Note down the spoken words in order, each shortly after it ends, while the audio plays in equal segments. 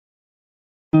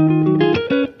So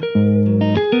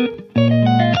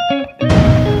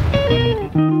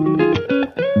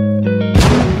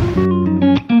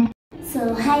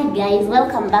hi guys,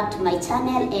 welcome back to my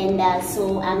channel, and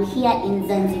so I'm here in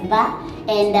Zanzibar,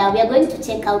 and we are going to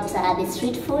check out the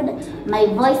street food. My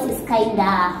voice is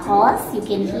kinda hoarse, you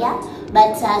can hear,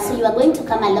 but so you are going to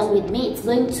come along with me. It's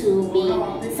going to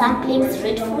be sampling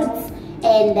street foods,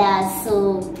 and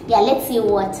so yeah, let's see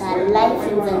what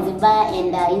life in Zanzibar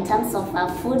and in terms of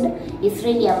food is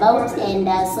really about. And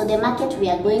so the market we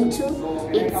are going to,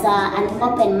 it's an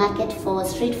open market for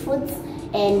street foods,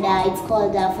 and it's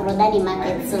called Forodhani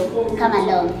Market, so come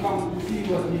along.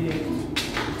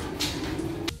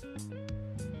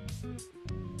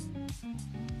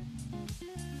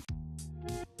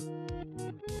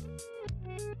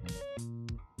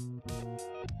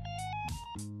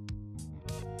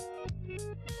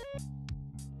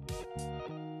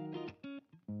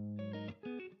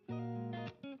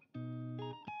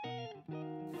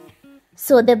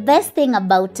 So the best thing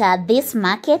about this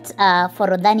market,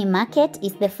 Forodhani Market,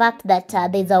 is the fact that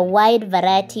there's a wide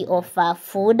variety of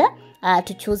food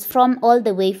to choose from, all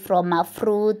the way from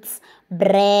fruits,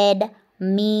 bread,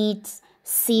 meat,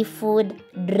 seafood,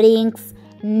 drinks,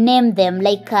 name them.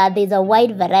 Like there's a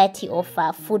wide variety of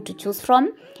food to choose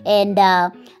from, and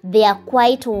they are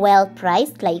quite well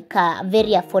priced, like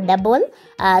very affordable.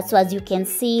 So as you can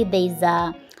see,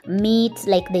 there's meat,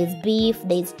 like there's beef,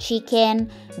 there's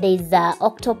chicken, there's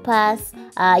octopus,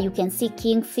 you can see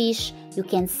kingfish, you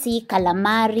can see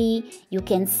calamari, you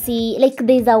can see, like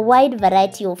there's a wide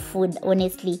variety of food,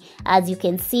 honestly, as you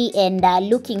can see, and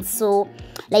looking so,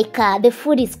 like the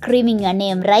food is screaming your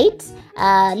name, right?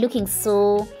 Looking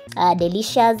so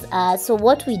delicious. So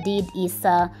what we did is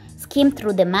skim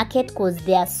through the market, because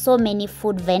there are so many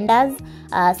food vendors.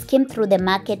 Skim through the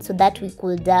market so that we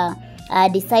could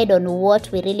decide on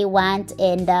what we really want.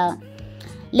 And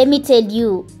let me tell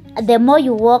you, the more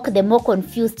you walk, the more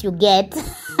confused you get.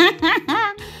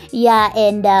 Yeah,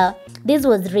 and this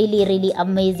was really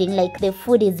amazing. Like the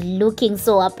food is looking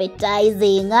so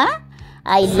appetizing.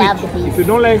 I love this. If you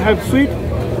don't like have sweet,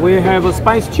 we have a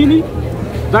spice chili.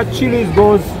 That chili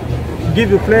goes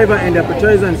give you flavor and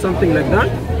appetizer and something like that.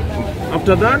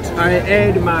 After that, I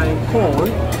add my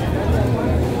corn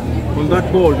on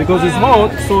that bowl because it's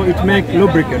hot, so it makes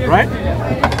lubricant, right?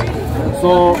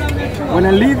 So when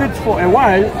I leave it for a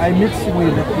while, I mix it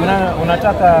with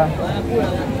unataka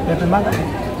peppermint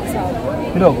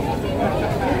kidogo.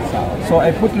 So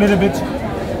I put a little bit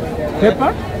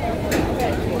pepper.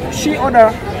 She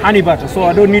ordered honey butter, so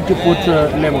I don't need to put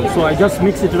lemon. So I just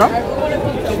mix it up.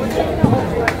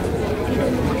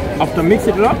 After mix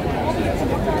it up,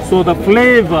 so the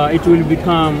flavor, it will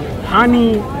become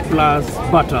honey plus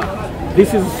butter.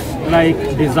 This is like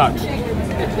dessert.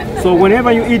 So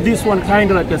whenever you eat this one, kind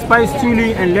of like a spice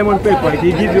chili and lemon pepper, it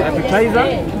will give you appetizer.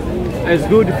 It's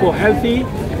good for healthy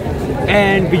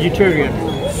and vegetarian.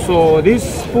 So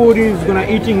this food is gonna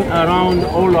eating around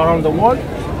all around the world.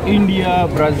 India,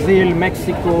 Brazil,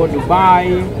 Mexico,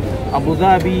 Dubai, Abu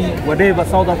Dhabi, whatever,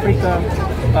 South Africa,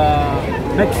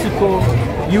 Mexico,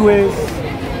 US,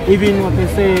 even what they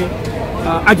say,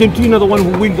 Argentina, the one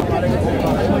who wins the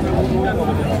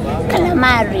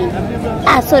calamari.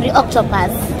 Sorry,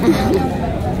 octopus.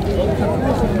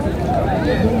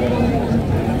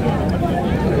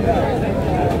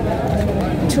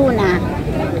 Tuna.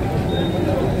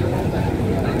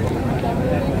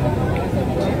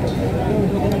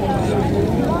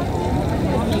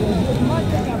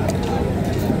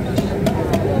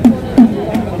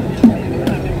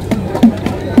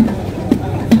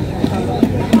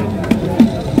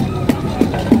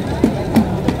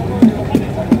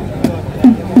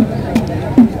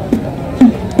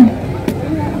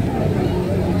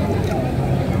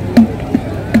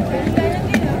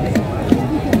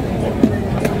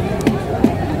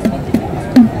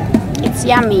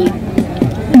 Yummy.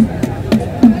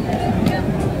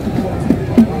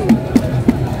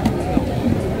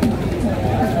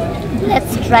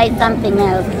 Let's try something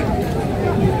else.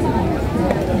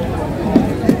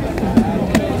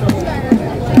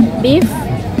 Beef.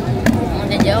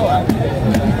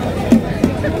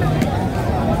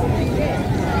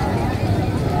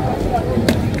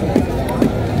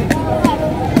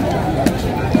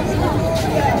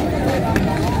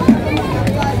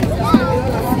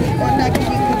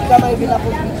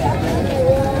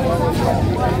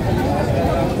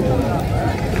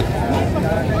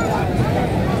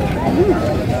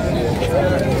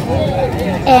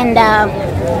 And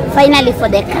finally for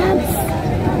the carbs,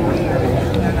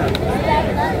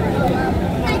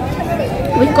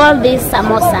 we call this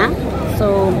samosa.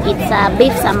 So it's a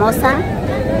beef samosa.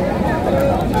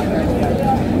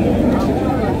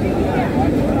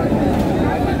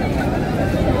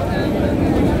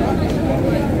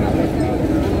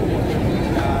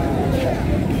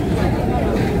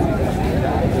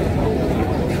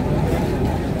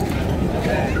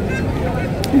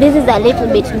 This is a little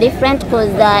bit different because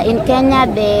in Kenya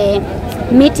the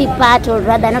meaty part, or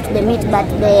rather not the meat but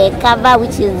the cover,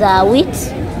 which is wheat,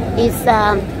 is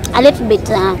a little bit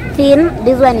thin.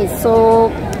 This one is so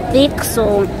thick,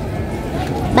 so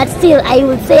but still I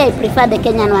would say I prefer the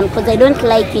Kenyan one because I don't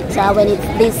like it when it's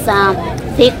this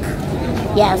thick.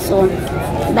 Yeah, so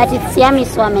but it's yummy,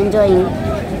 so I'm enjoying.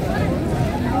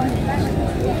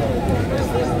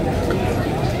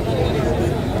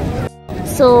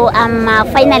 So I'm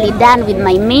finally done with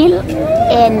my meal,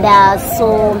 and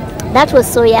so that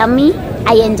was so yummy.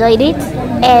 I enjoyed it,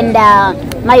 and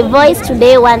my voice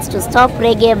today wants to stop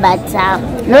reggae, but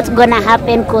not gonna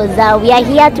happen because we are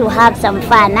here to have some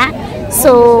fun.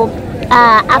 So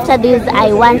after this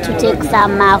I want to take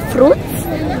some fruits,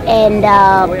 and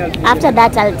after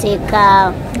that I'll take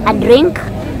a drink,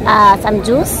 some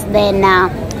juice, then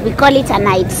we call it a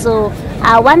night. So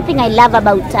one thing I love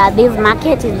about this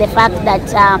market is the fact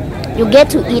that you get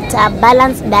to eat a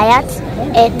balanced diet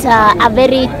at a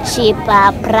very cheap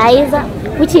price,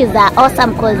 which is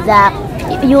awesome because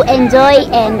you enjoy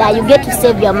and you get to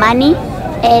save your money.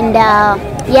 And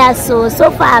yeah, so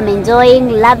far I'm enjoying,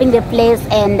 loving the place,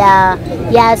 and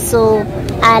yeah, so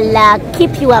I'll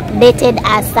keep you updated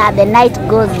as the night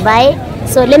goes by.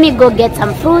 So let me go get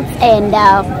some fruits, and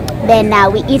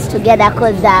then we eat together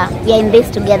because we are in this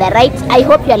together, right? I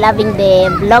hope you're loving the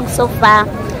vlog so far.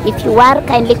 If you are,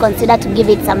 kindly consider to give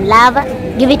it some love,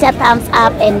 give it a thumbs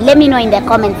up, and let me know in the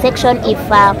comment section if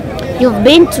you've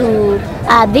been to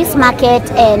this market,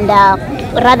 and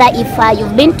rather if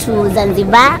you've been to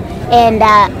Zanzibar, and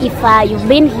if you've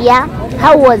been here,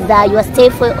 how was your stay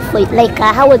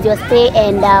how was your stay,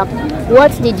 and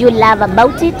what did you love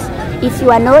about it? If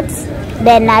you are not,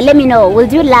 then let me know.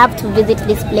 Would you love to visit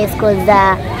this place? Because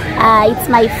it's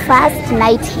my first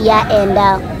night here,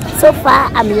 and so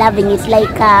far I'm loving it.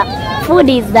 Like food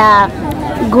is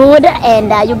good,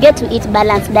 and you get to eat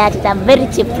balanced diet at a very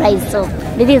cheap price. So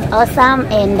this is awesome,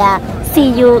 and see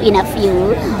you in a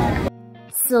few.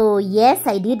 So yes,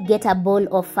 I did get a bowl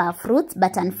of fruits,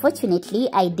 but unfortunately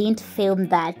I didn't film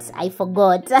that. I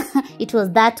forgot. It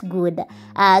was that good.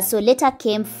 So later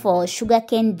came for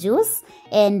sugarcane juice,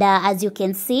 and as you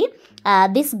can see,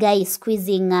 this guy is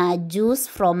squeezing juice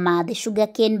from the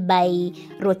sugarcane by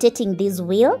rotating this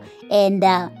wheel. And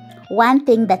one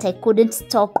thing that I couldn't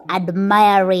stop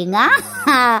admiring,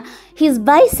 his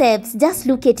biceps. Just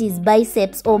look at his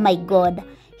biceps. Oh my god.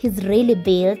 He's really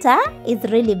built, He's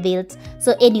really built.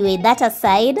 So anyway, that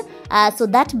aside, so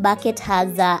that bucket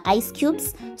has ice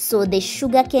cubes. So the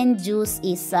sugarcane juice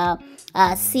is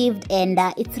sieved, and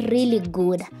it's really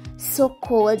good. So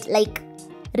cold, like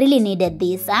really needed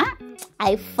this,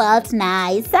 I felt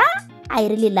nice, I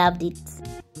really loved it.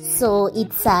 So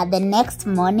it's the next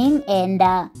morning, and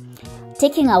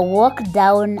taking a walk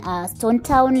down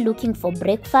Stonetown looking for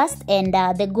breakfast, and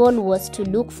the goal was to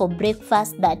look for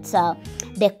breakfast that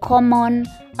the common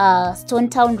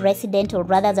Stonetown resident, or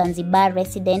rather Zanzibar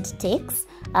resident, takes.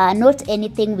 Not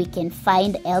anything we can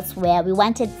find elsewhere. We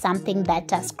wanted something that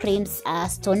screams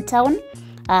Stonetown.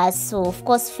 So of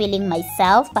course, feeling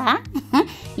myself,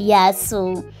 yeah,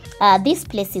 so this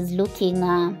place is looking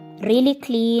really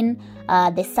clean.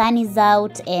 The sun is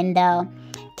out, and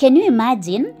can you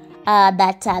imagine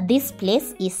that this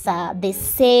place is the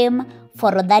same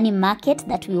Forodhani market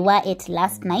that we were at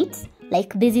last night?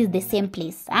 Like, this is the same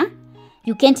place,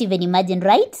 You can't even imagine,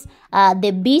 right?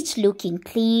 The beach looking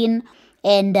clean,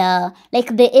 and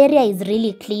like the area is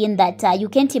really clean, that you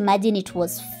can't imagine it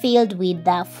was filled with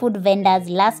food vendors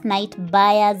last night,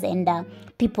 buyers, and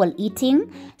people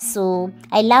eating. So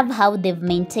I love how they've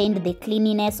maintained the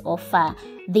cleanliness of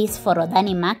this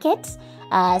Forodhani market.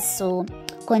 So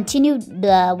continued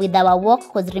with our walk,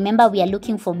 because remember we are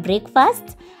looking for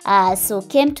breakfast. So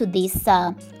came to this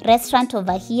restaurant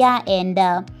over here, and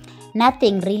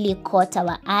nothing really caught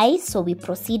our eye, so we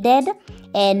proceeded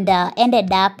and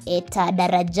ended up at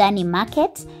Darajani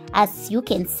market. As you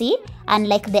can see, and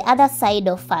like the other side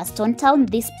of Stonetown,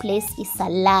 this place is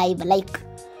alive. Like,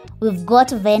 we've got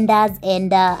vendors,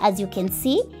 and as you can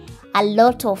see, a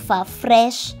lot of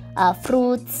fresh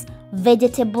fruits,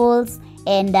 vegetables,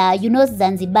 and you know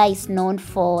Zanzibar is known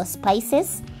for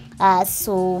spices,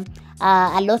 so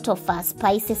a lot of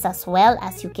spices as well,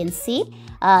 as you can see.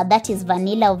 That is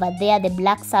vanilla over there, the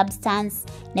black substance.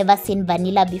 Never seen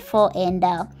vanilla before. And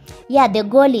yeah, the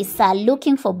goal is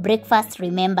looking for breakfast,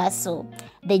 remember. So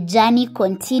the journey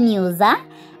continues.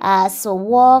 So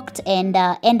walked and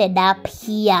ended up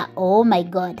here. Oh my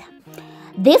god,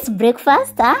 this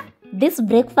breakfast,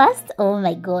 oh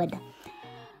my god,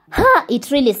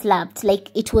 it really slapped. Like,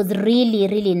 it was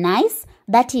really nice.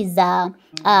 That is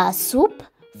soup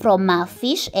from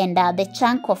fish, and the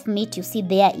chunk of meat you see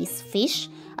there is fish.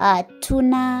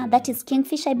 Tuna, that is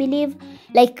kingfish, I believe.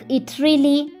 Like,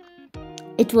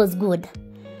 it was good.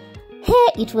 Hey,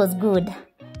 it was good.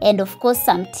 And of course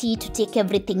some tea to take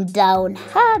everything down.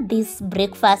 This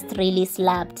breakfast really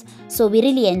slapped. So we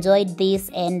really enjoyed this,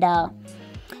 and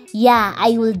yeah,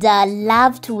 I would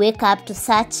love to wake up to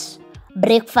such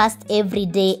breakfast every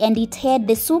day. And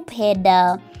the soup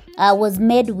was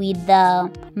made with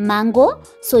mango,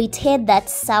 so it had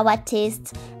that sour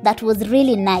taste that was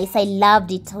really nice. I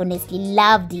loved it, honestly,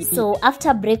 loved it. So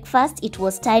after breakfast, it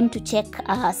was time to check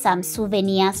some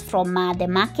souvenirs from the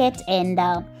market, and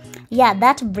yeah,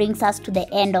 that brings us to the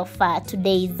end of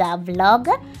today's vlog.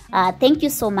 Thank you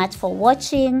so much for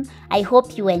watching. I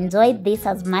hope you enjoyed this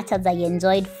as much as I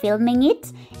enjoyed filming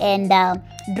it, and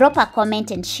drop a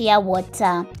comment and share what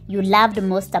you loved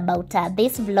most about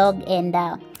this vlog,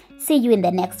 and see you in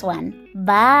the next one.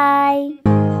 Bye.